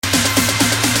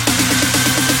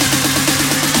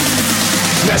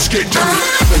Let's get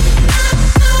dirty.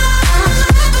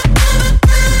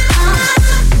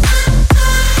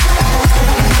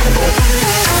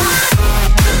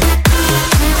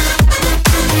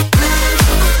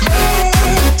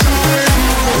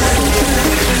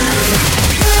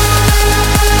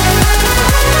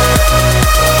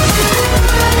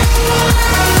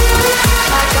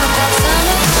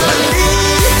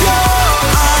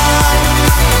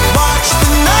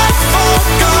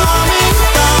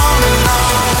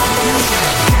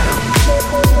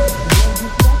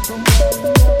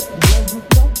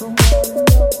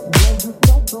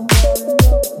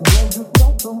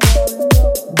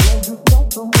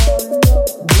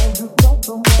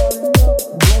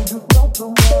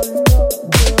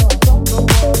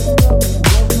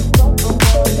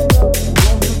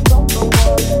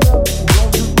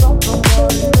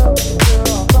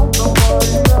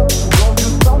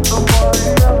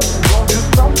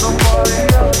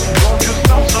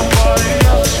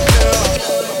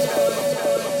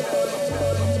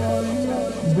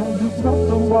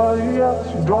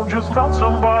 Don't just stop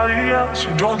somebody else.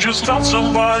 You don't just stop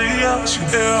somebody else.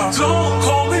 Yeah. Don't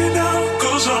call me now,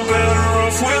 cause I'm better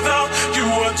off without you.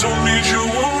 I don't need you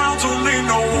around, don't need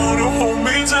no one to hold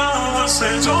me down. I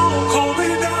say don't call me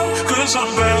now, cause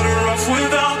I'm better off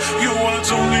without you. I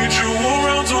don't need you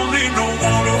around, don't need no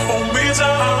one to hold me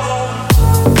down.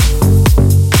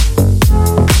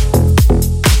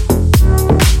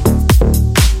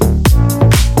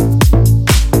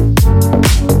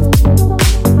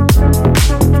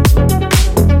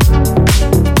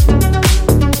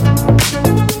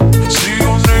 See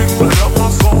your name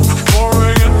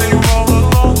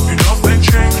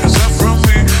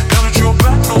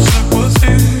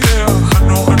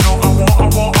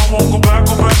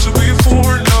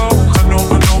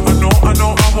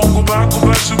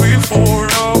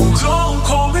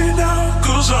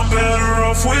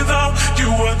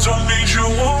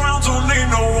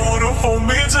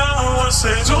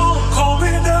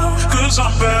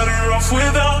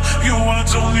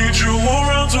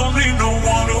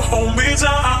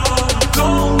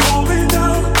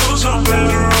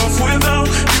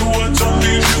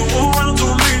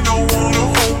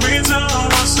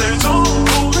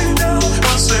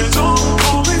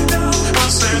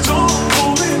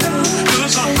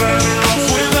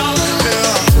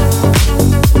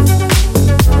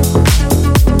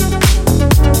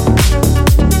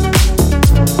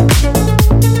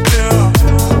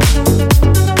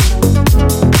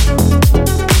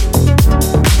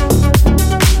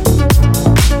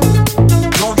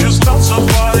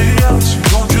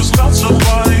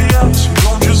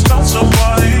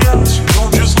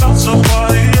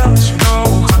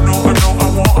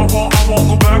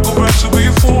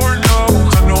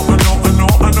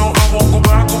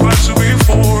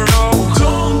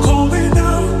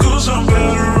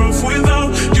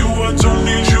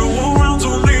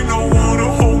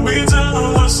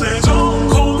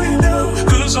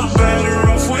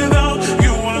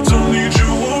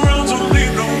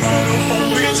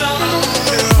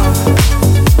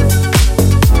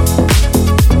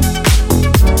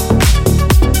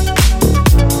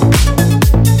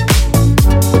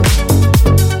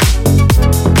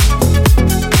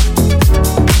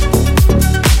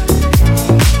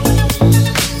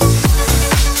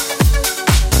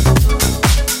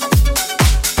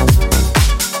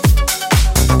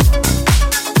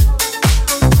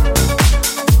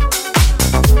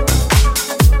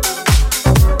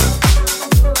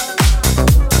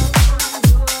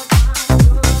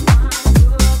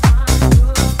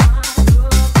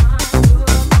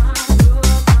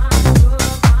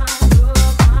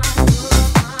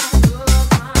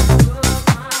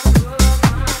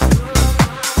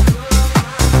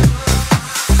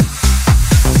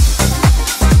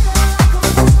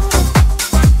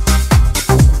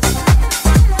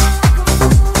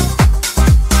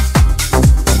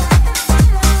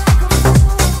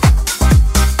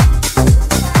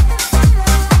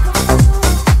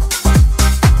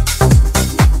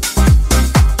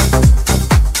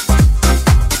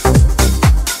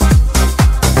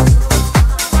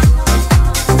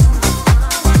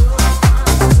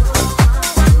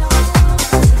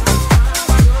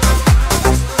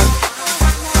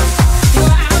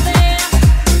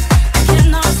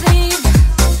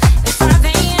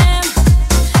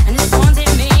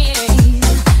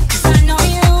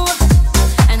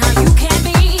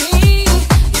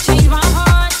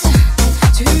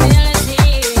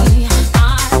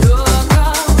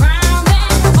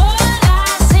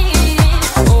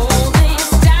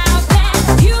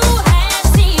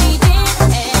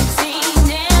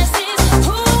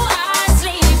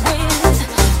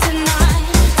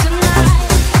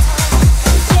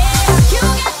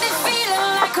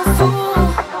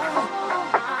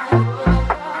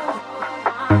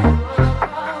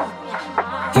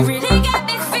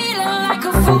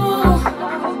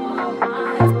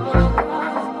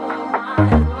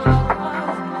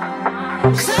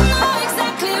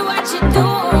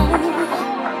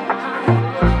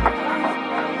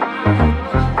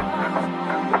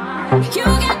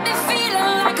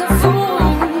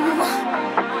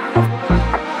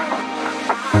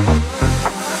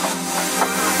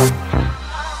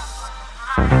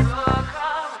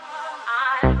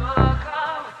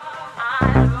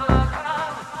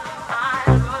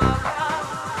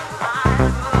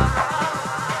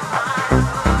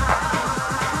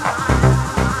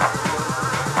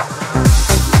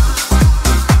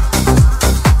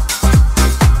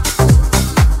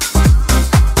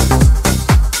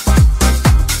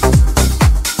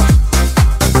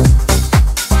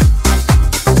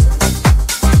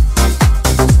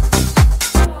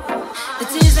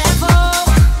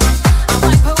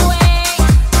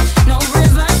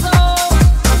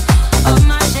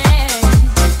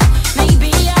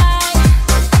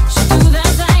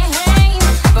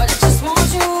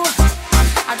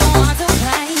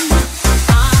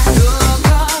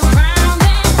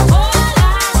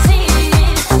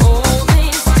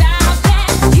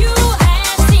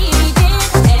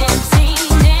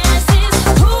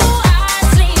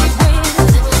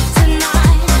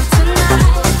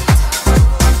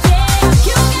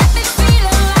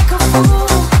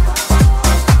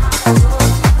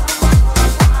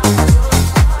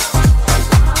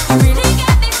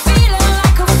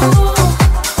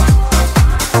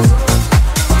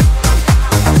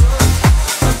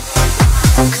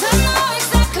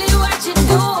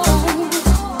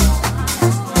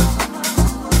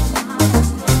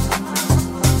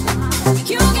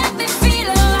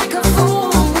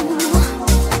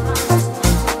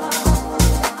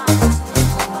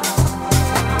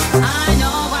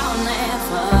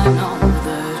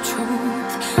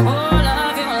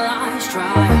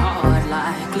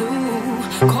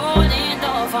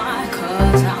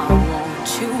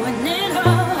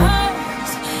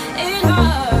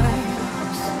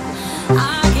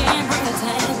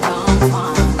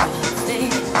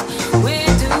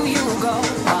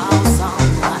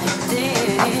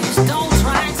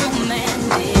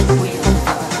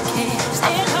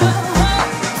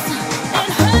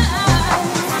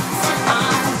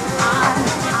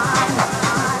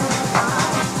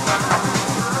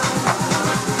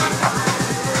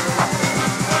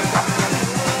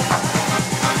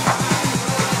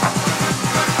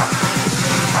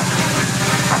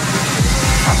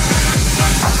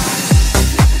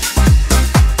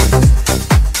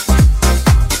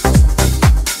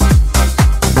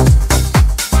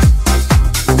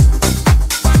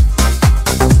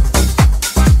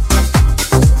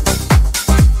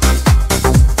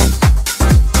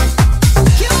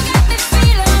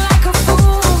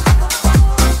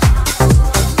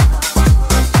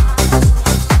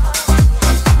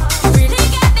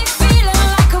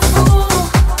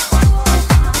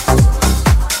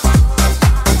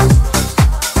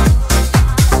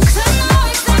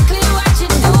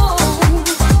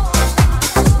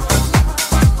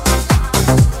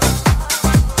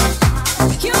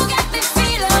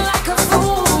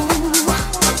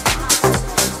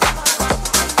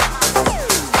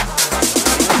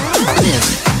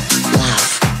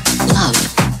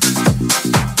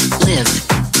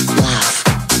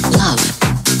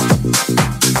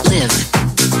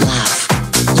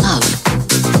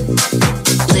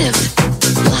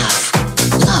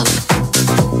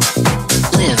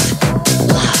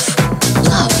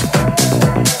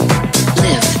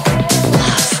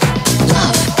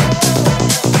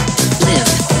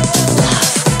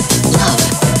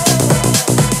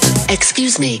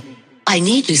Excuse me. I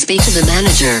need to speak to the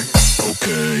manager.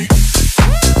 Okay.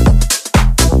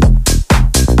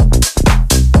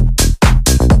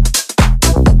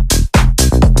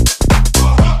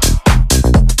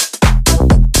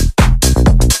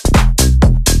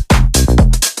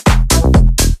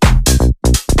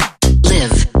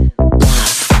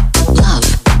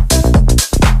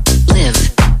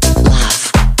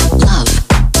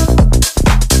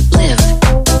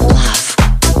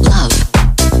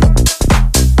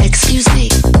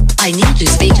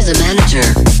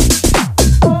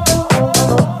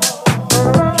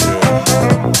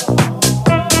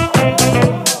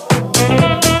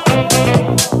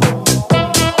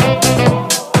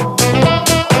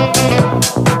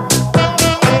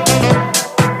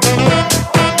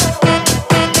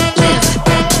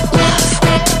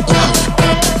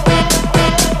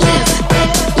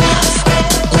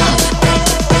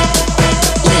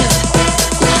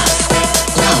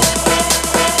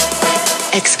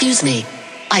 Excuse me.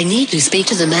 I need to speak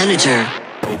to the manager.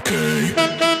 Okay.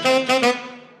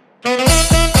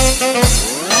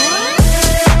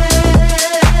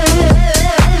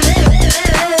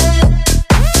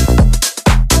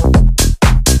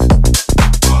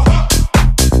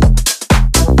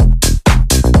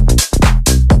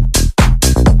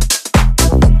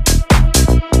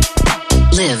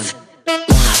 Live,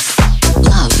 laugh,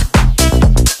 love.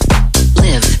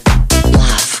 Live,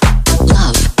 laugh,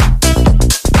 love.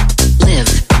 Live,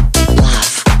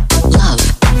 laugh, love.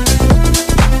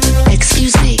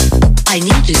 Excuse me. I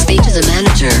need to speak to the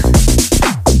manager.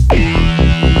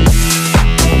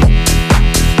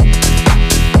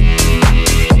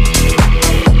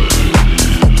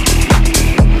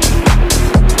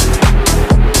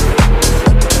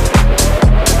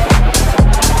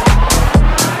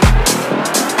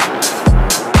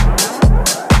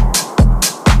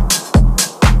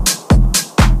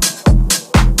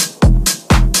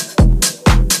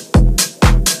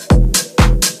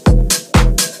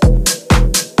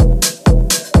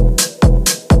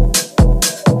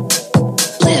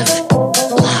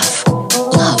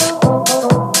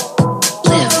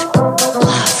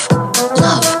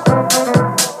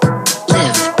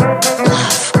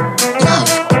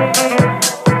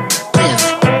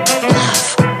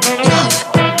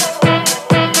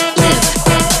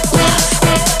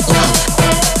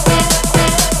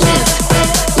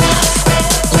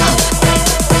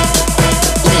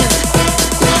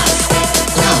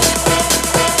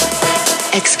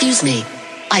 Excuse me.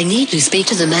 I need to speak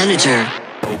to the manager.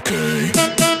 Okay.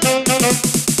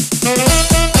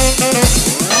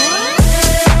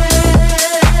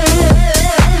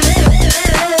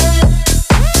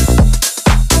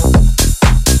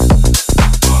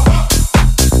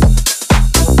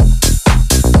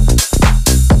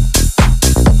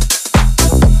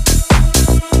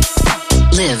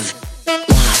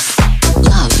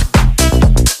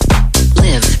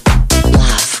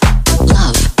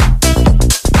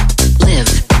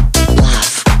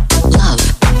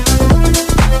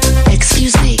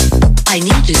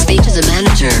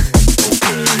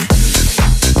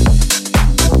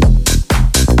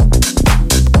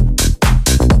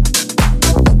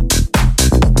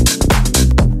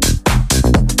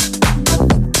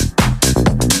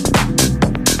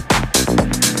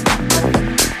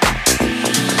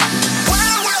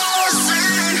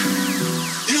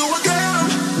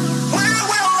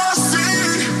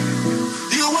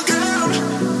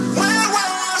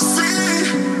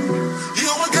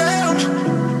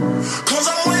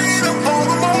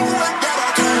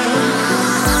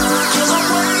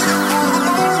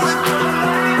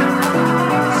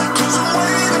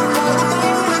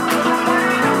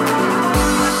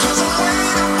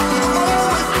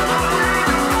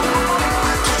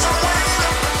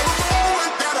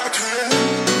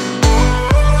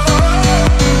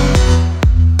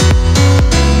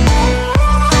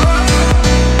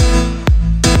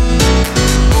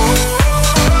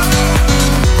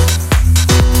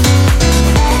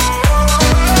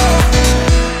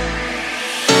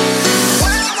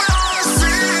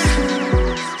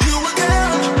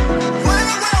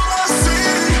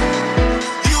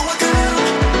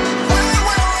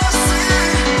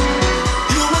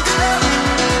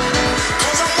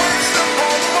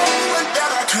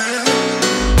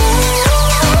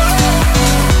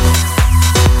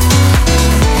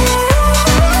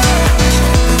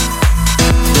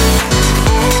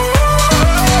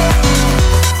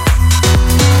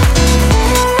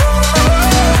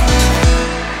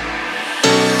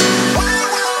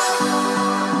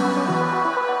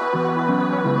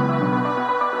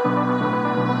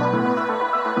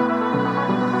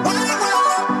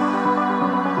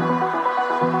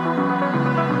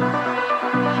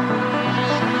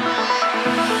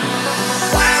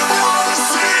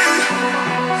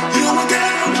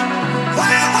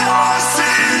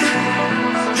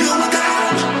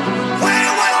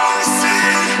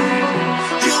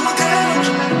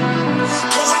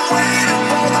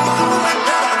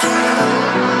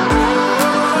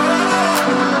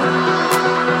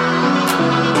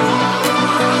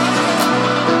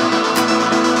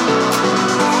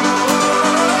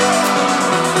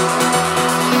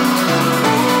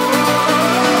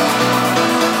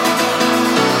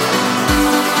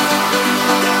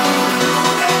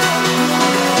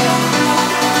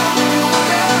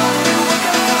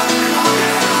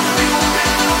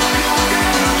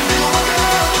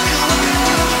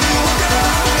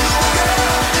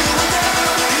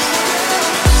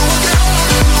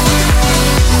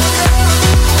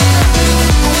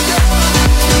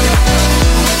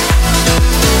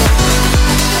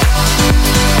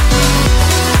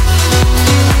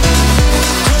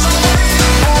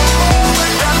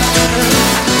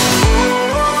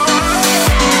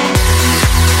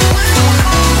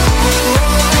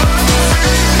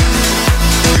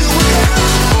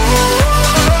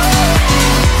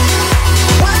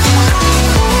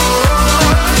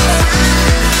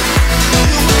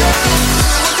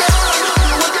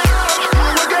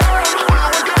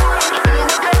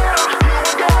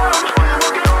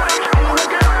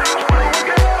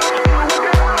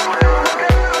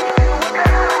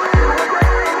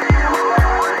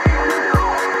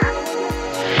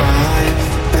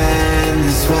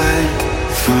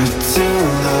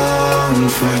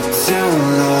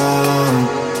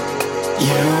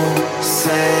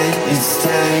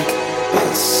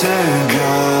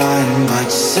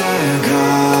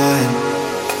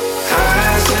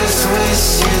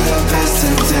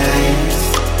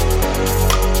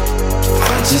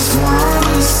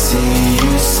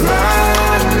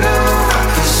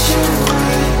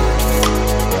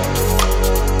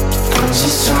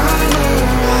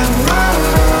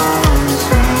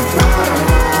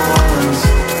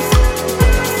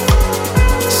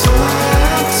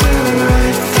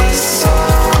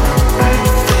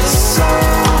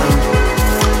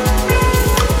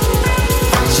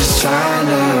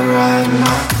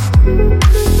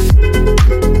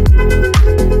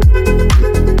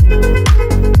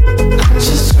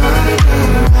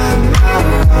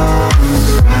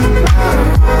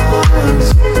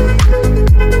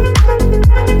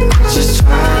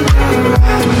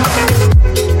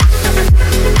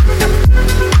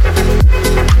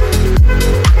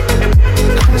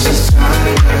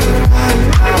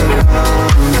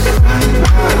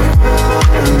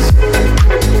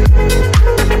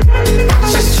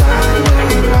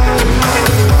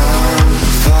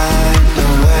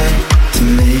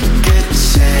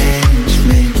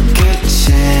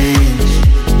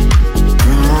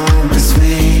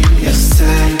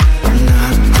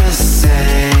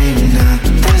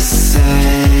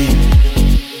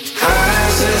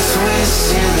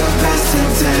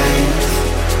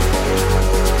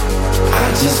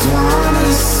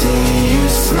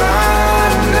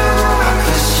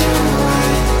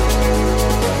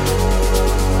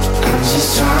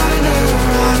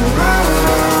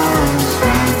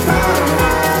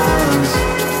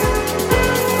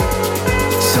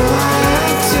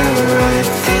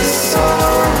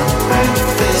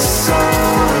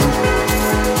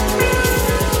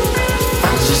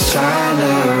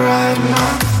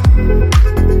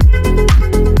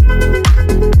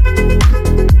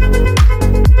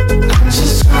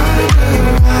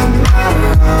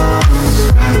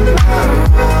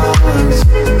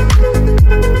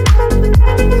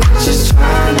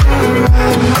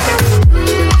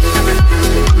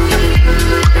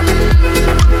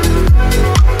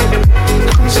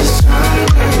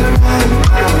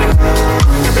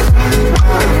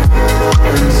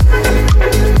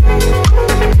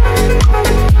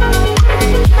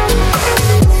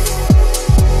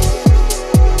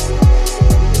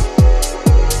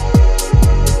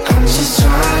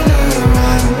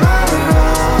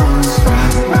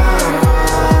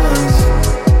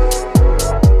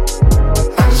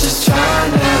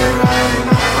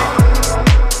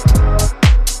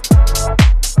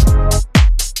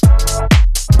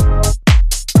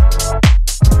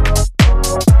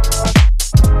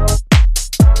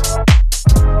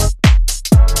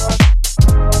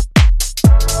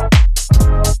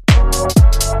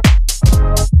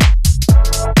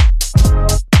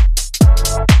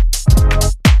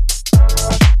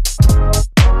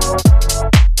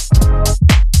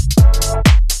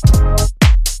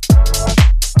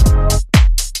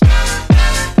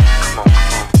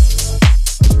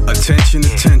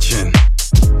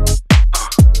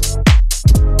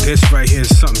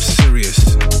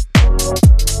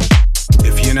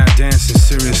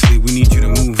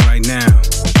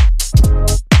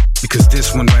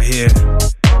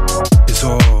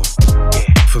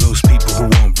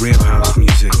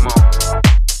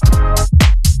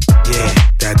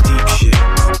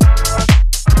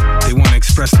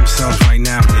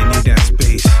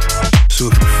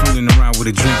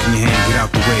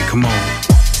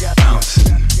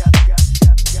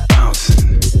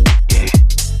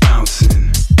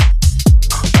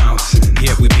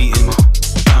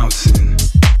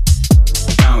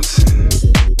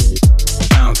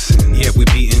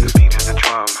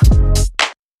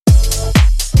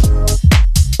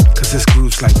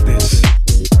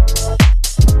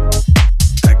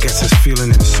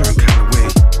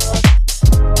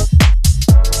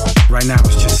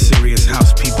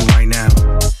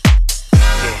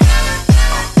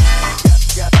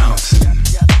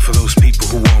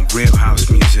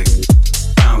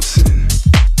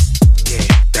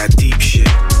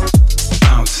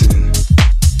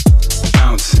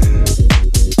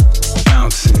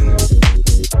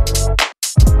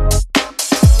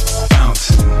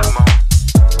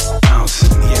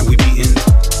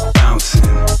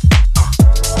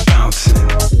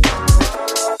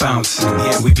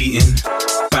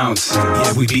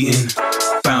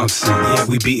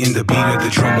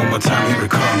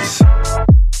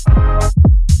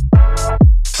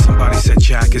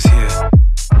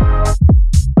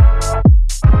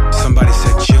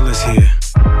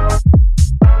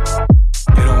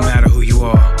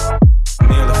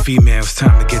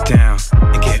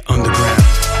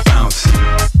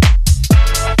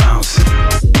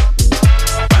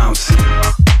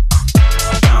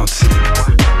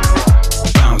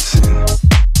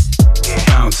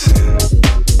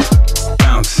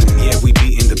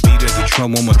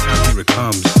 club one more time, here it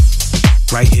comes.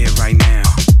 Right here, right now.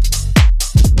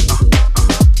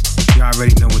 You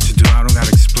already know what to do, I don't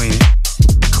gotta explain it.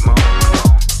 Come on,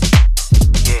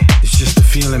 yeah. It's just a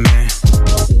feeling, man.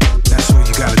 That's all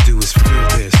you gotta do is feel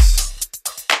this.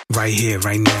 Right here,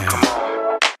 right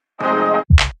now.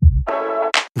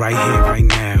 Right here, right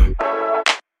now.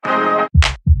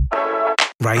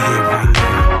 Right here, right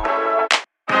now.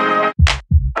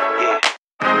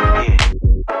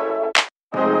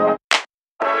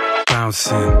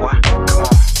 Bouncing. What? Come on.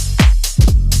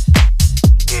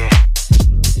 Yeah.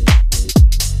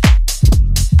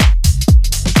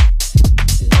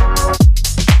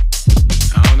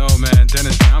 I don't know, man.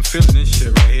 Dennis, man, I'm feeling this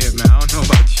shit right here, man. I don't know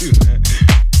about you, man.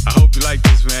 I hope you like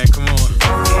this, man. Come on.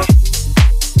 Yeah.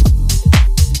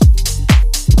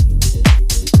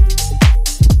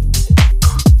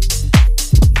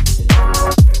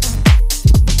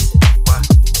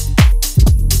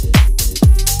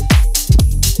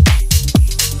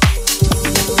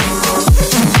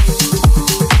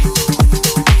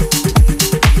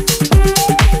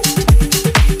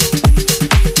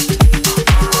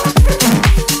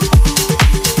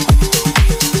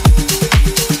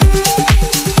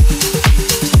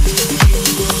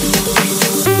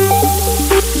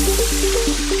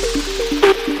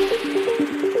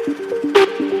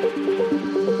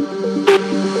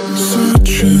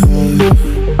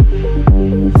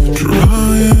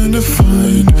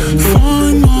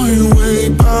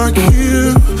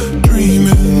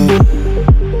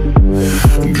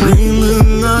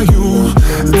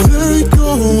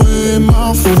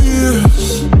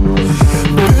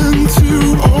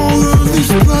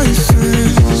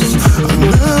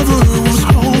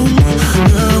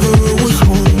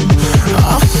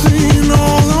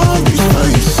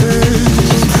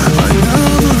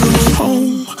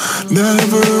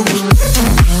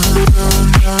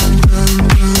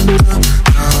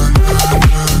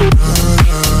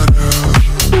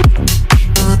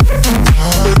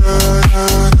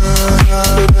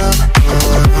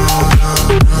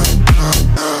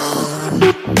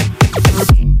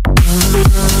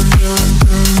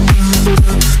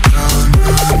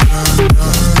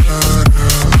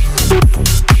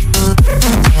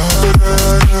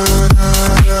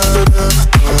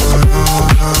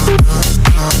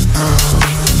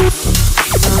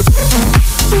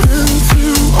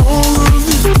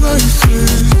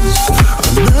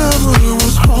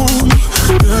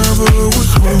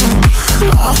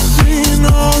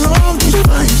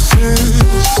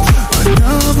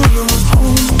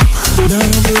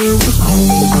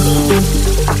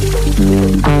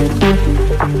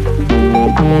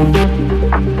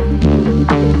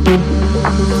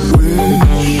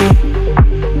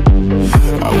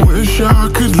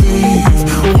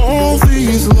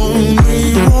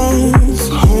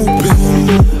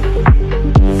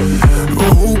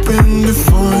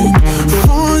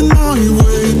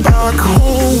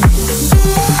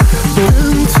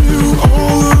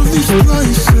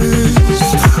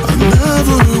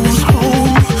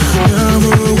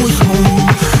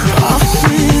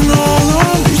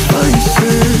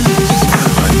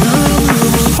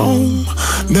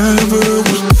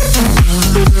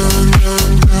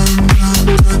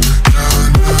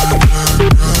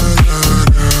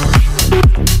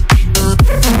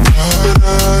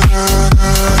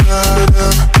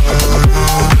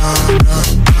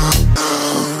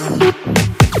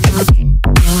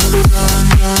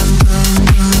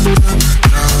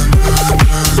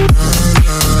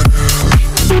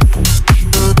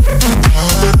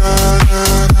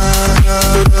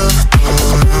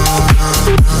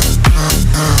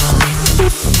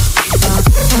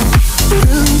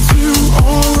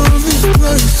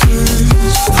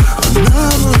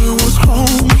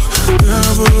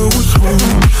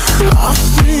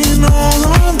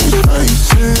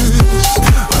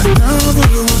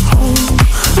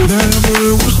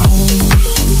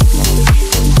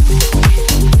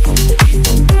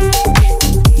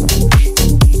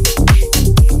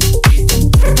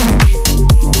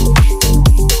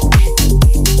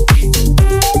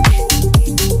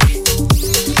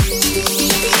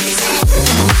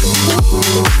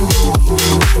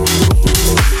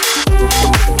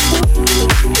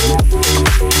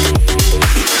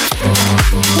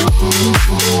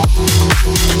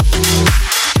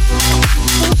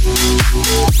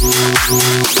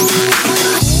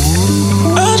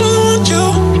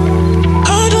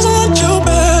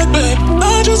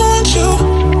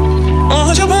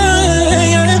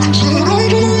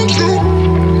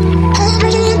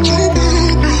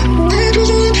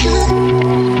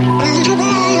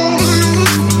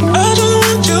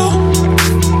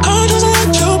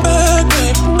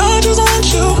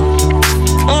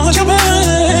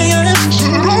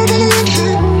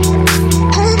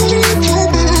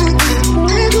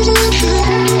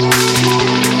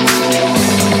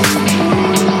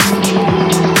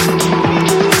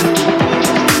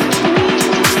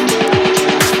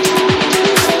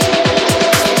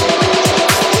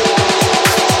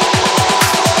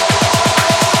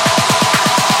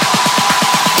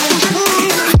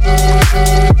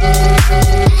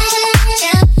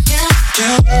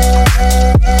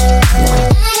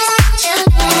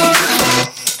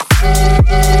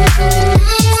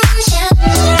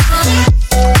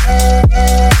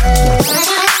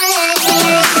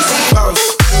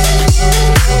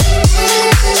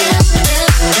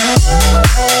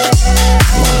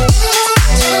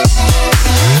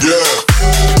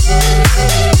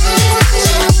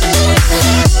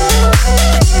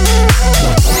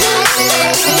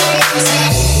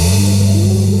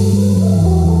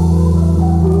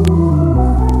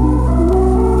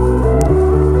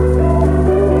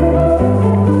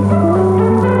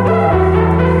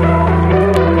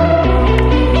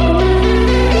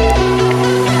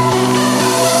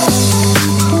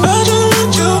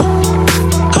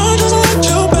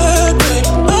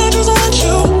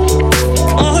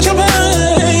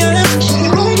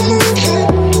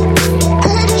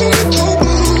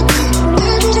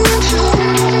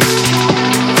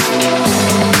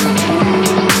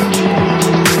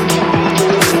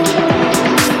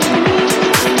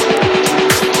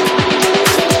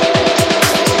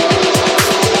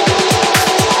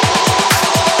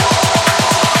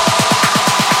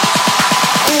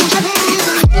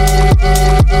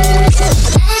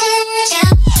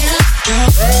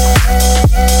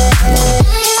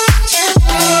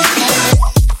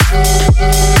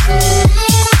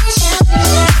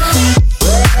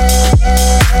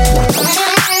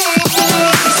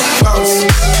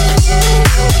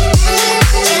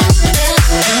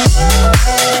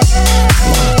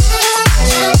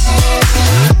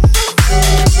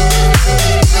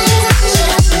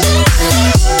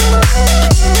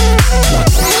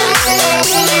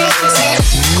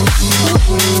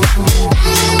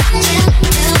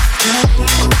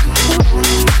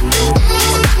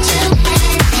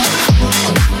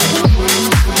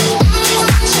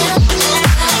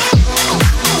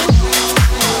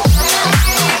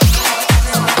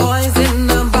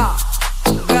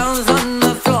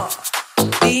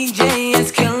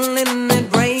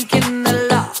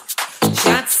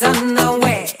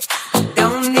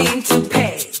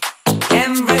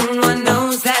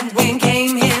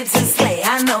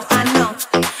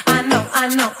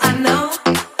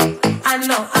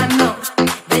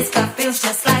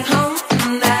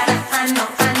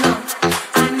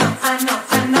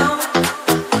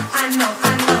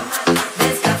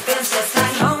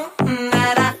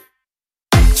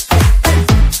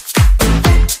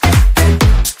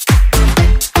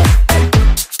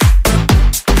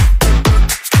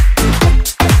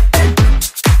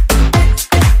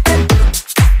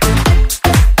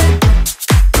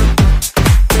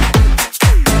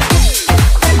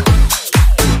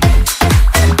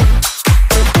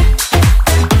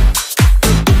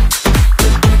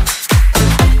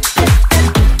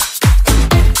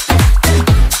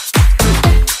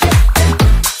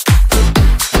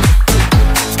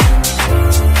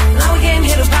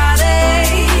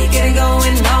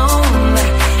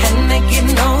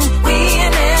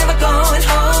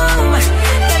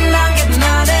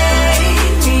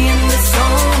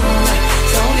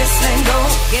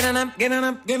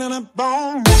 getting up,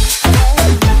 boom.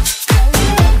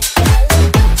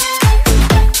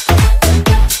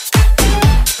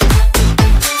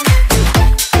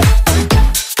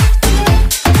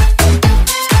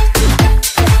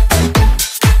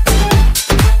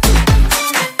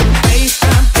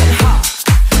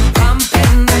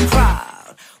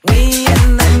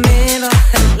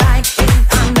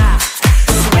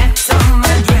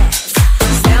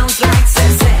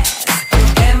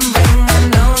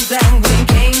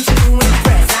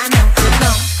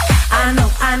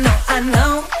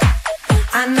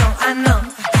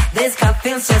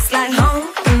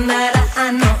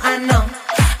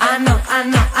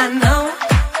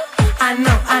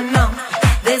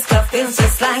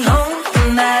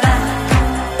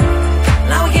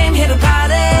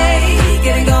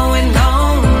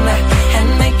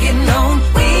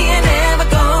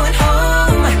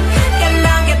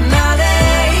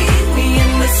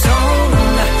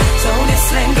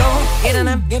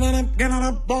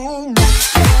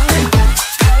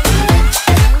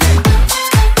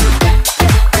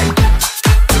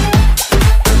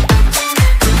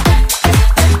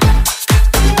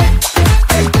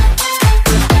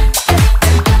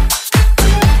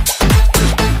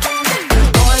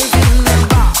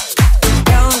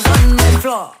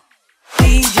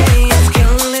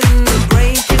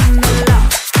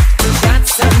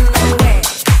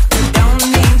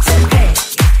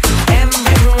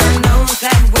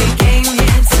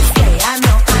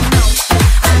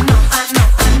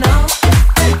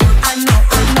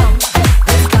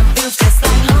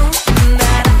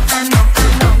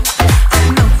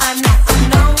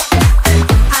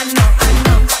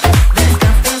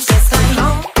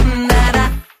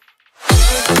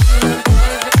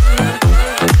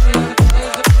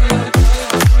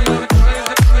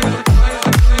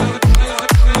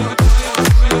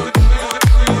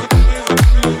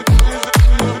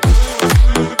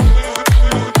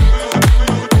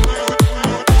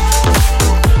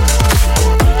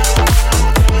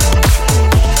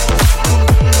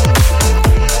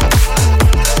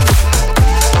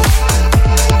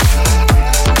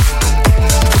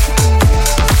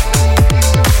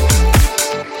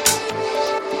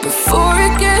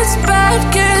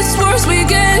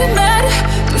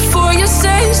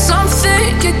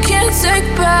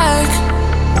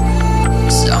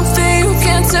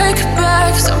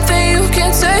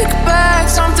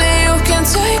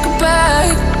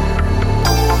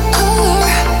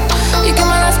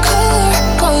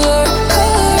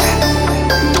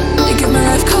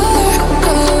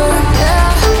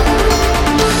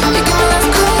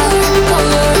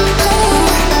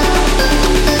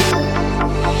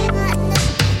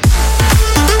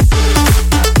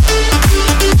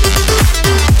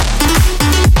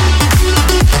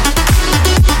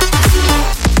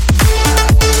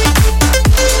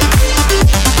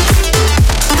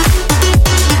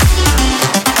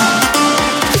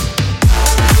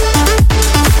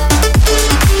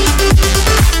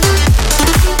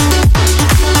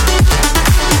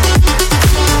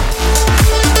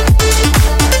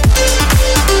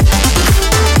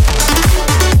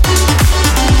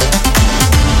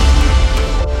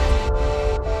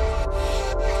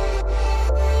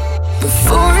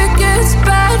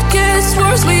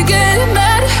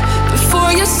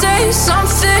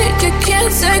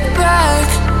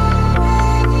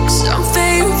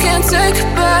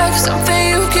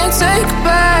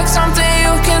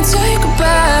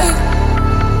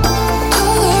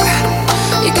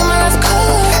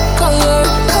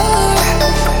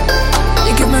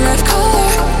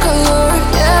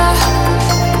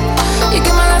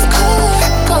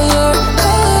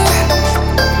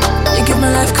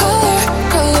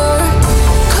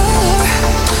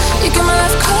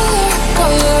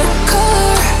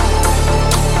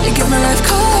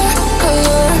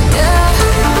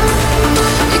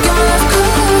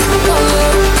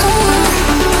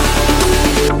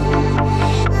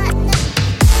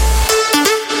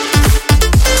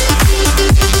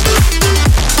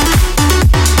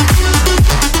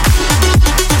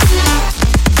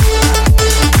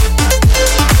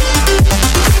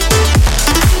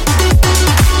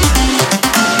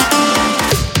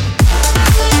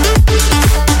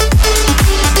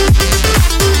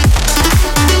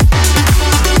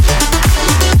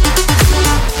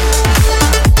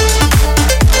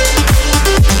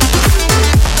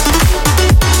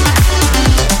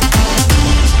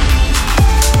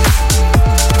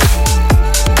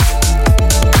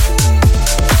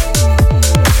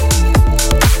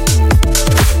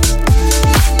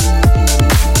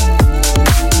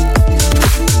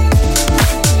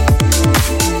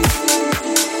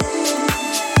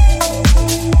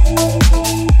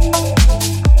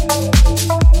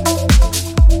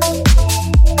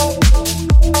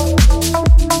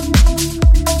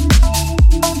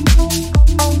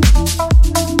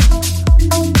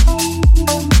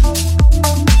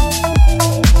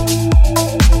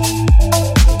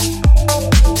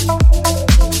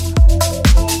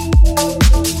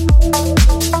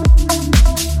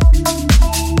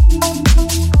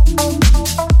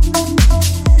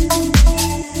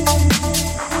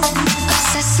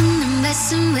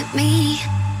 with me.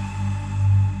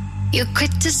 You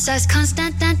criticize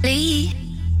constantly.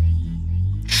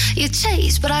 You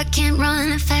chase, but I can't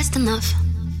run fast enough.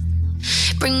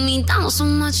 Bring me down so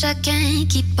much I can't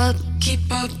keep up.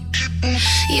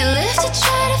 You live to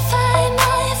try to find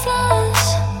my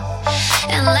flaws,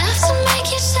 and laugh to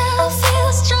make yourself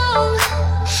feel strong.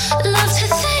 Love to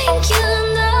think you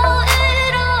know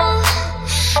it all.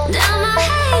 Damn, I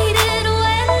hate it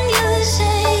when you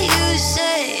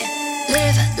say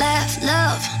live, laugh,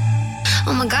 love.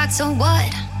 Oh my God, so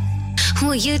what?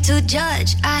 Who are you to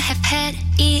judge? I have had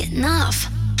enough.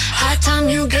 High time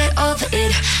you get over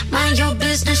it. Mind your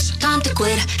business, time to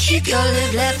quit. Keep your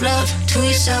live, laugh, love to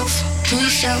yourself, to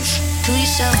yourself, to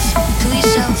yourself, to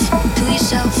yourself, to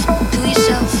yourself, to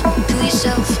yourself, to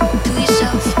yourself, to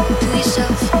yourself, to yourself, to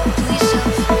yourself, to yourself.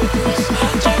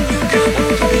 High time you get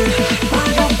over it.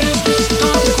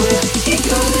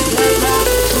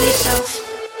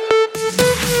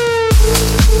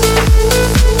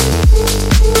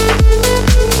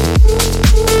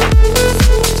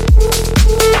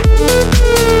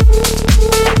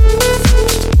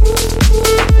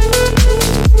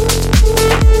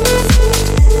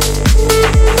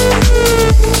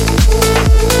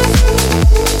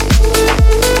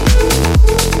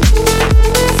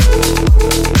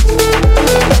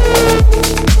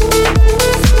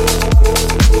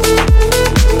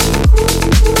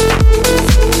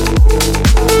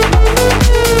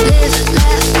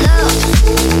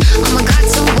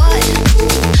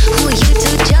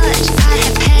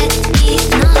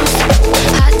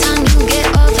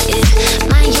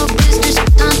 Mind your business,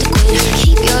 time to quit.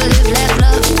 Keep your live, laugh,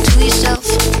 love to yourself.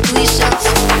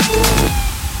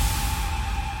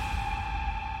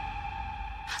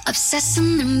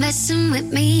 Obsessing and messing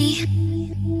with me.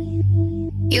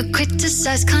 You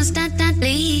criticize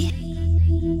constantly.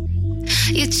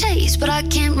 You chase, but I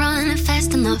can't run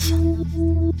fast enough.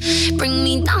 Bring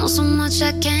me down so much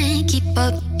I can't keep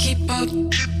up.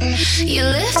 You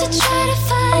live to try to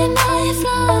find my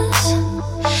flaws,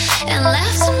 and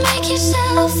laugh to make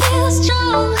yourself feel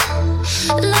strong.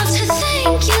 Love to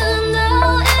think you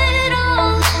know it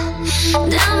all.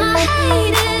 Damn, I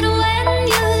hate it when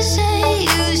you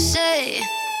say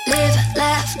live,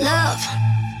 laugh, love.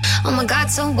 Oh my God,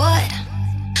 so what?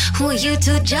 Who are you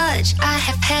to judge? I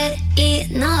have had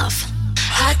enough.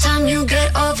 High time you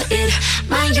get over it.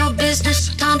 Mind your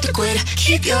business, time to quit.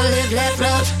 Keep your live, laugh,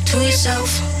 love to yourself,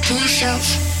 to yourself,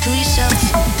 to yourself,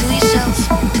 to yourself,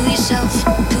 to yourself,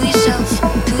 to yourself,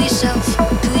 to yourself,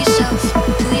 to yourself, to yourself,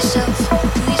 to yourself,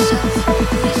 to yourself.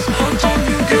 High time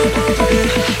you get over it.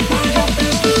 Mind your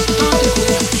business, time to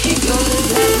quit. Keep your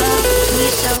live, laugh, love to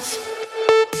yourself.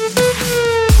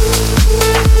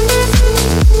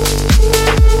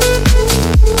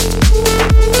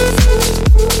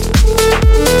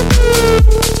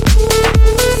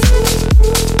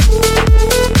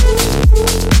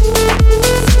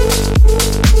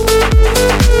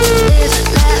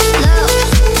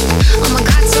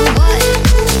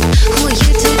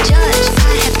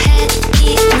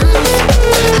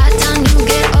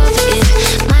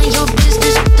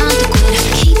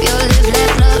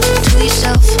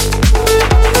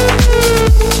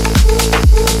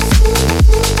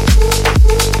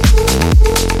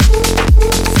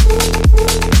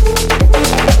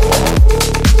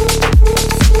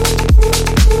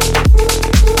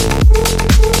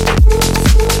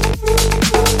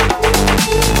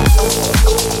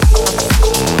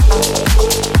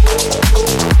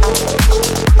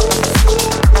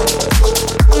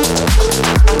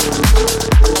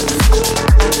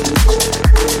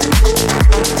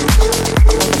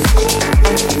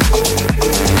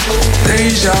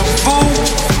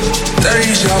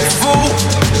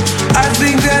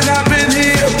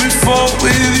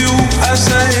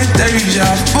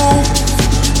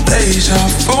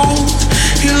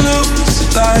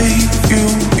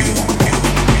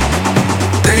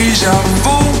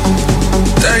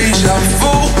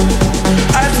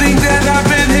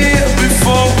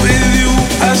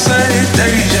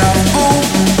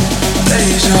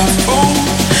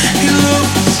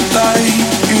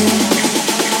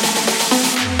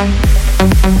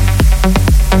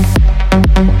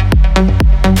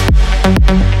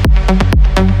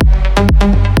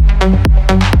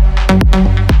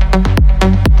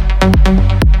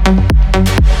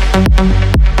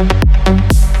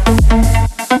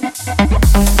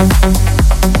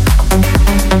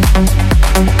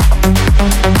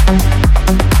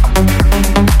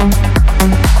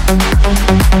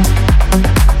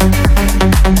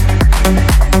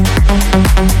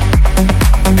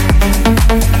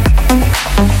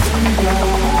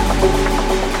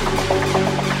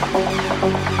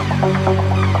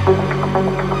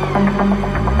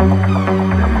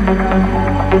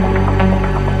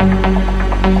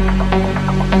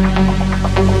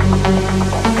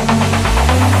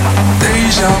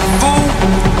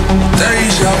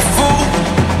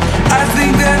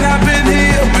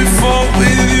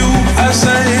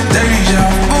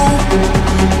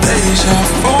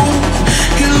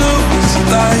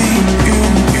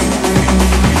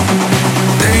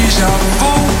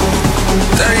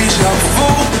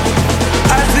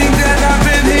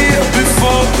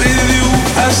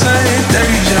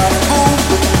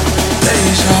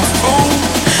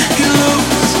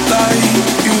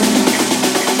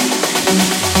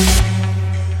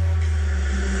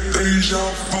 Deja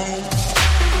vu.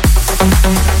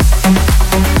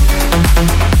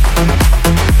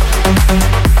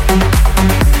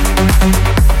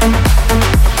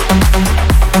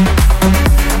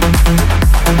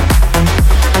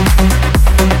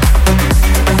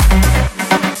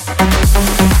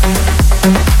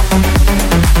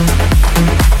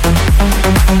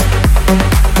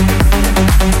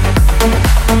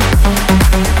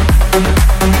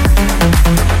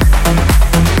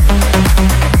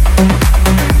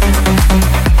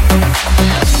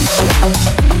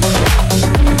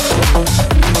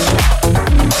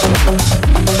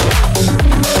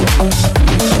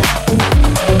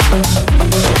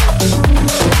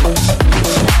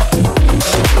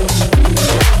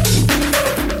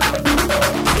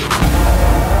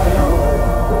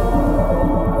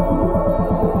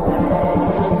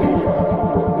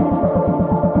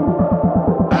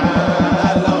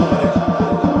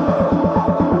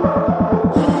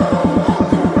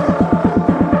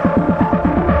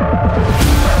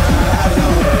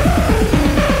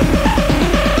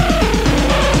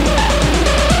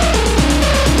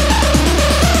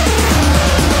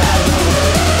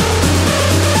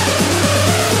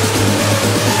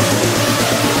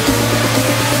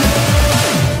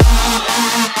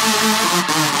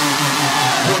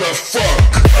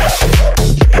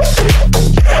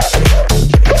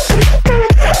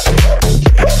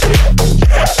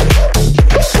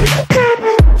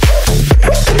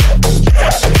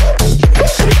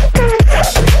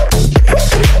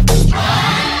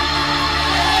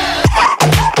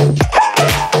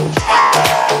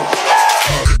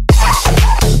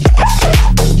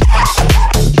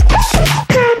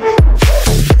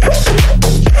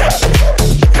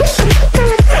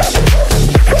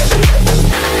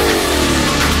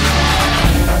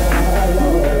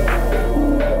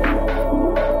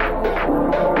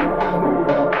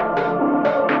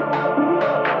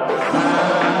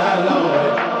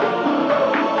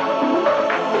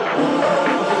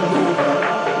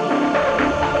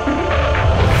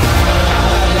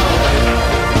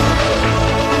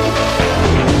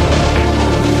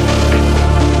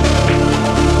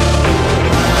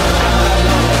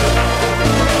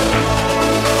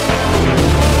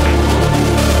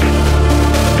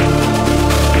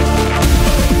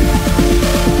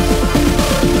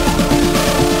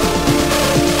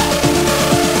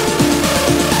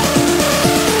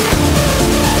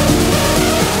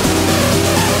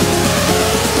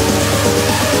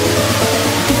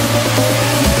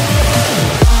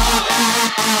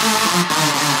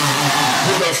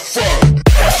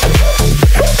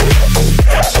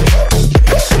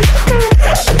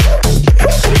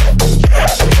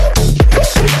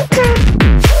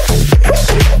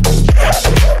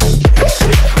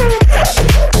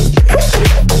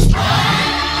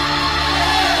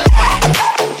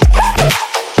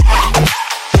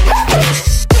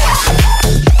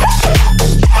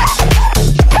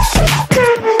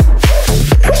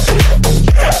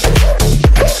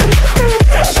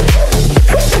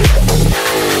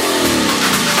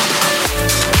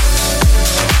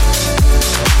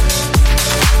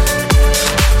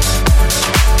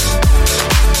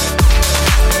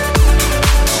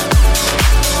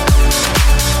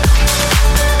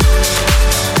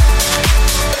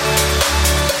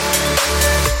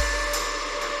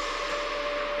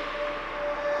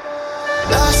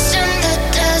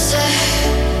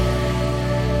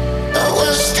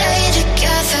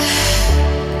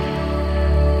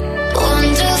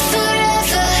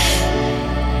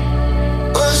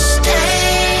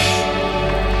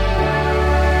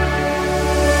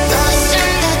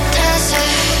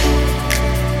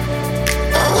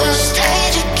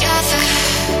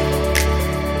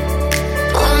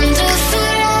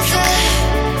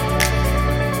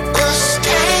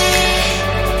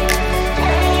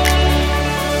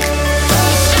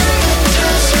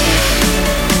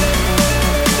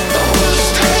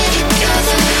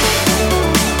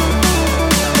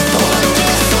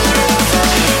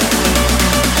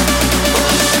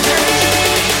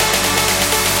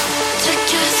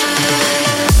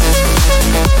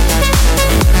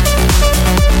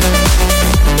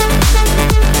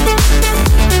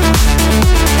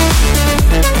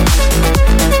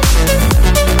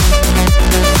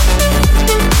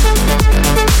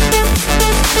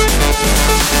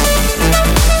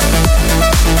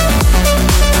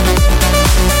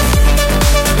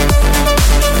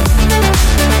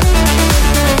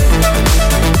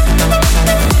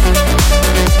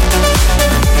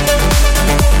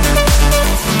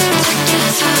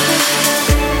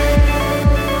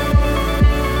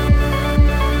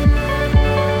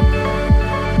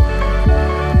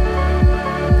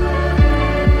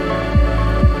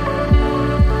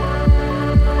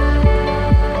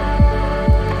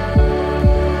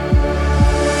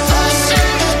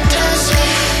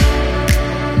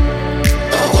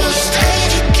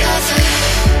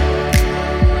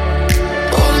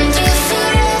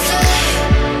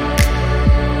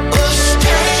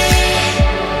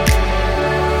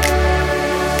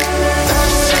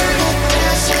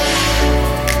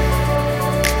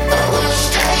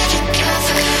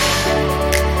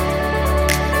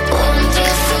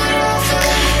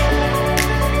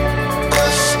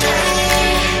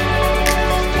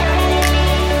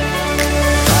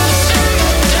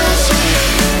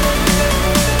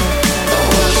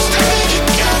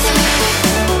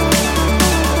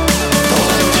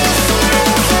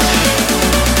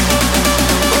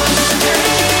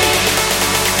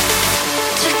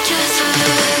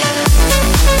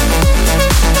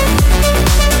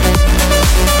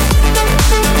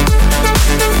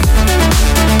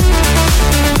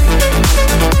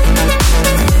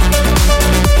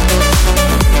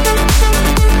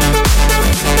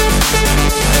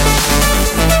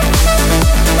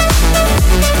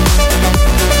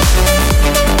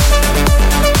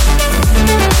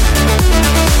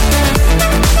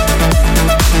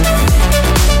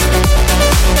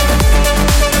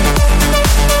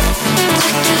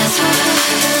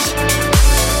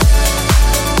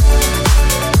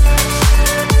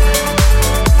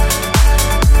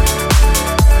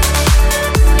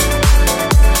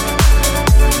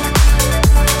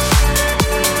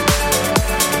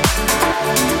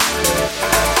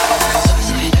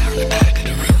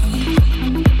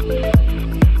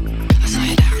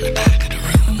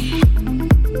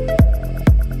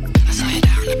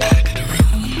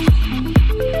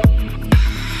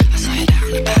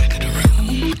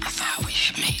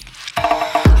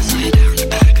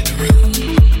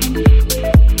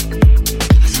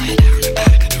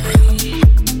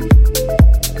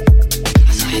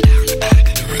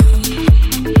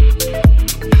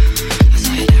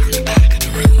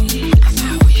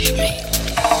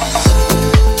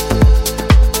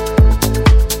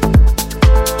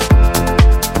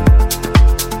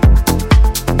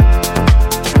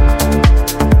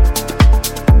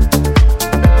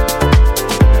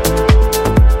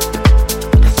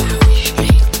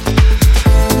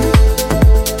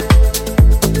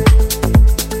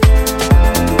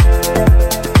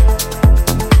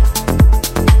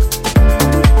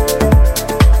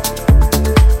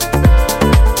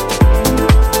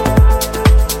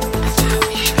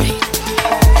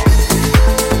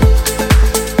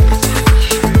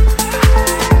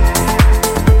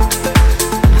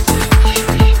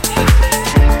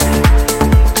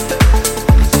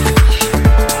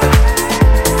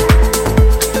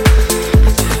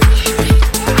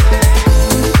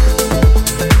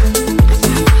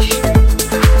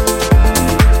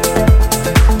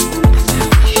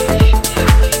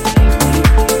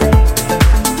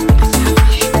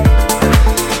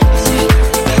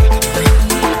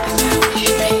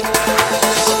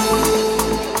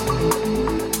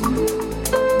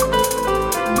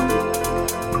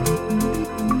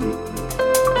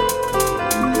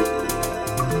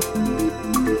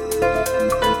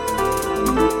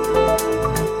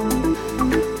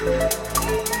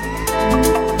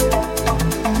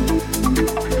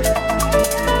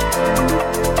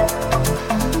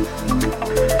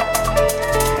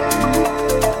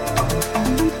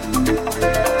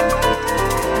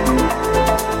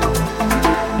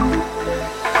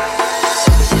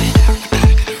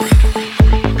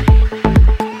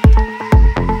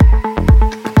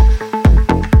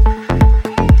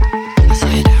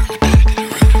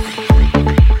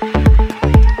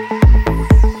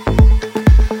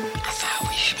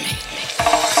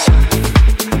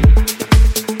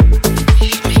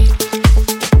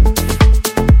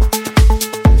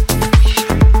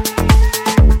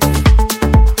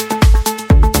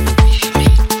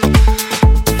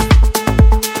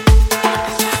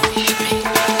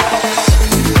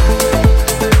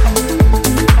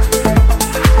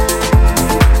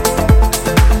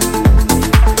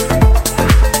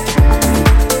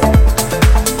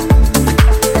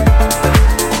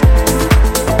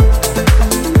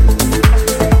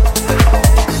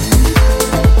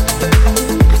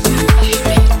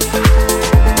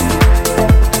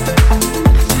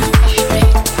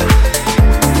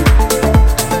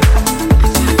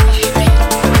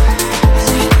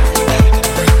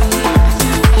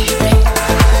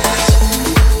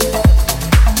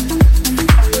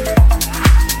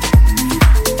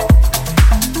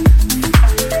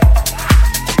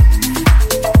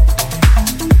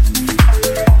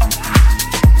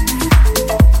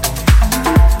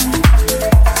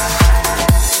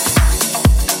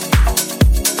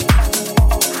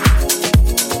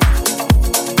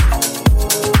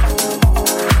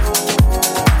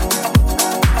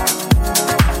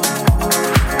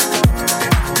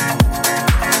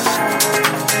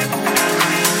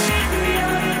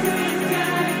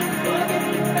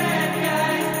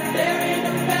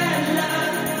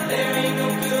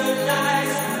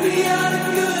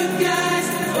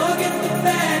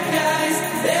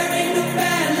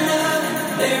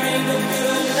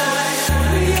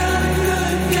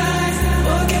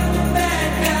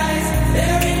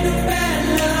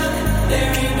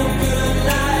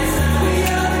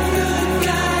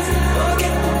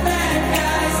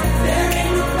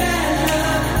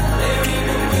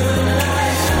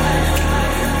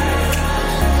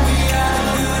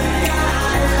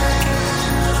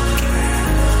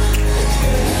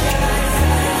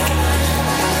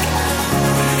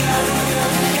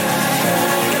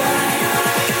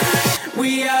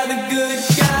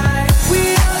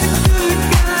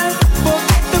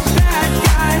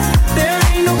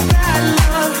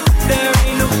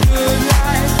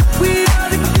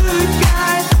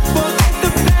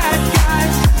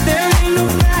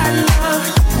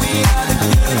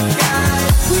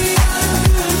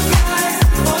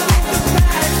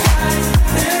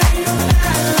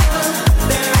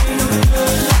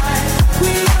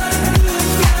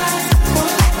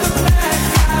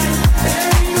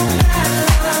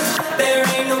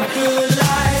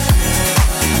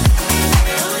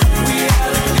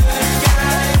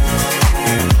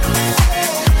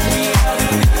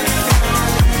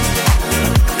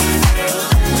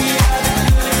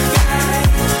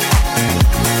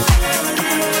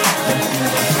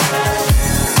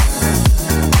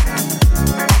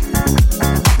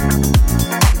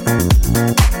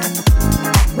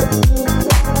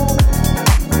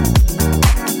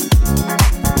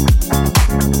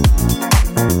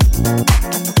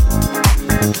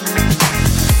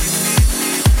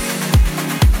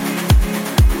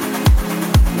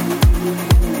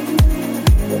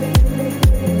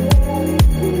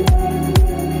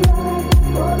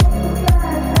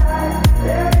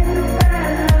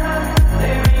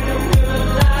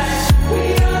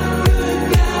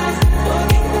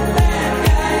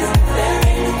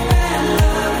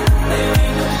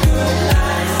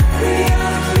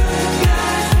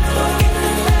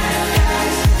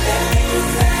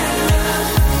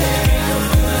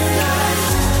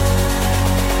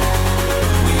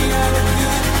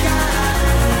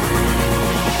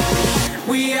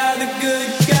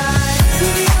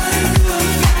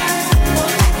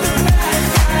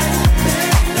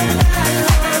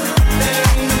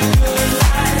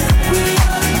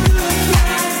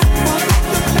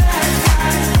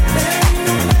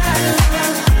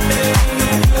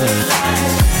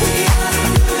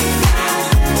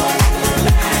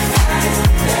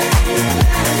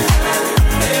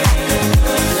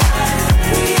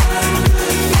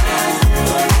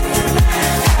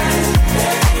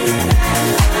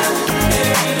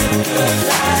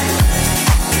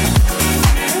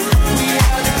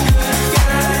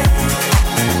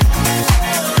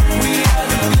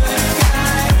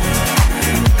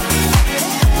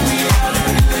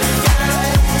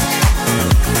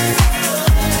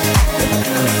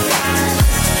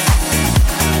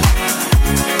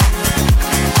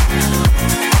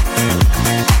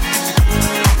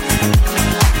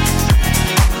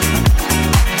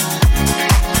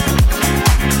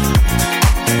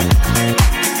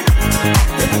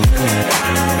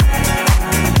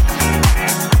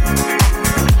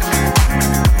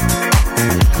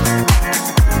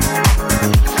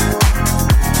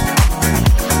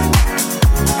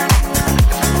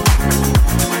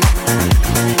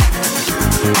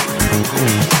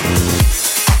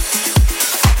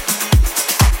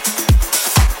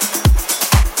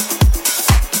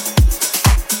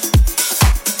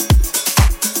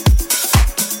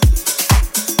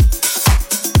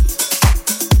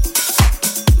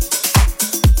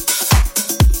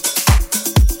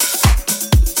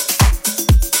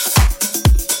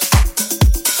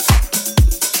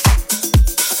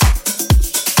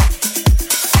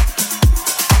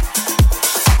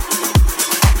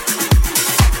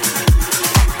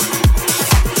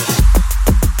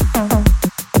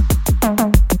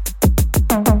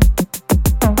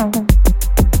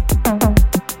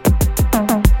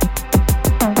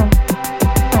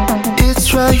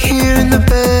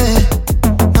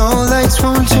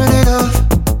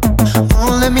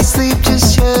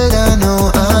 shed, I know.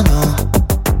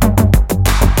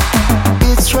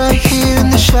 It's right here in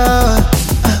the shower.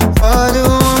 Water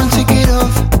won't take it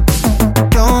off.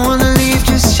 Don't wanna leave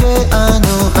just yet, I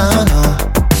know.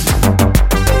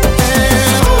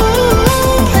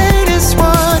 And hate is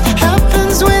what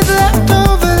happens with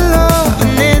leftover love,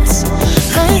 and it's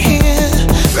right here,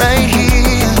 right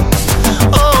here.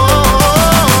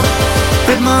 Oh,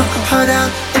 rip my heart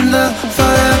out in the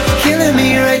fallout, killing me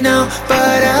right now.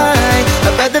 But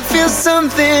I'd rather feel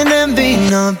something than be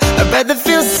numb. I'd rather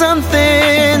feel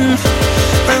something.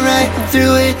 Run right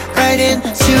through it, right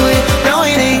into it. No,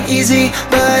 it ain't easy,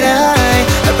 but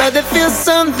I'd rather feel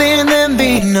something than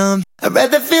be numb. I'd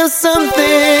rather feel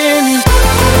something.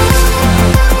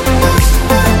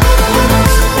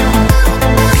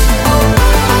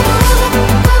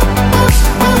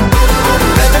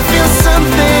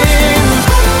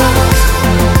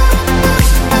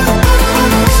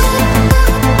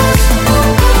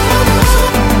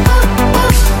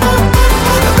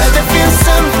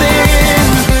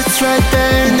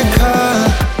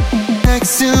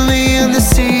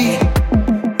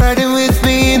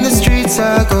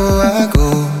 I go.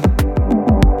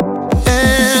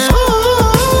 And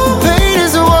pain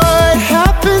is what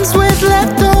happens with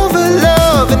leftover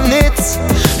love, and it's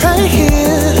right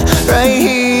here, right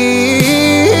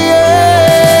here.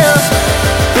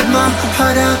 Rip my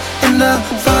heart out in the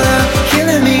fallout,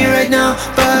 killing me right now.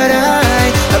 But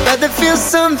I'd rather feel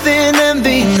something than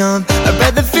be numb. I'd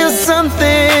rather feel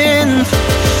something.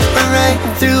 Run right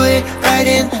through it, right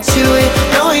into it.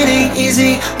 No, it ain't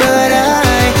easy, but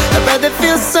I'd rather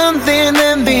feel something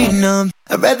than be numb.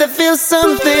 I'd rather feel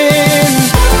something.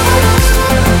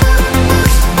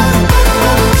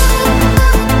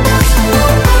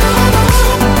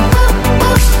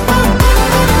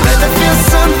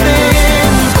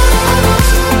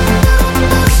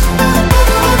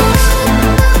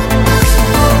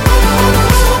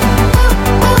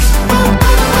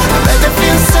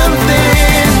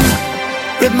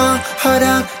 Rip my heart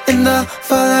out in the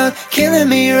fallout, killing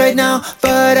me right now.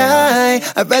 But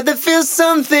I'd rather feel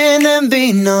something than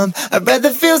be numb. I'd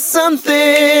rather feel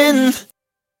something.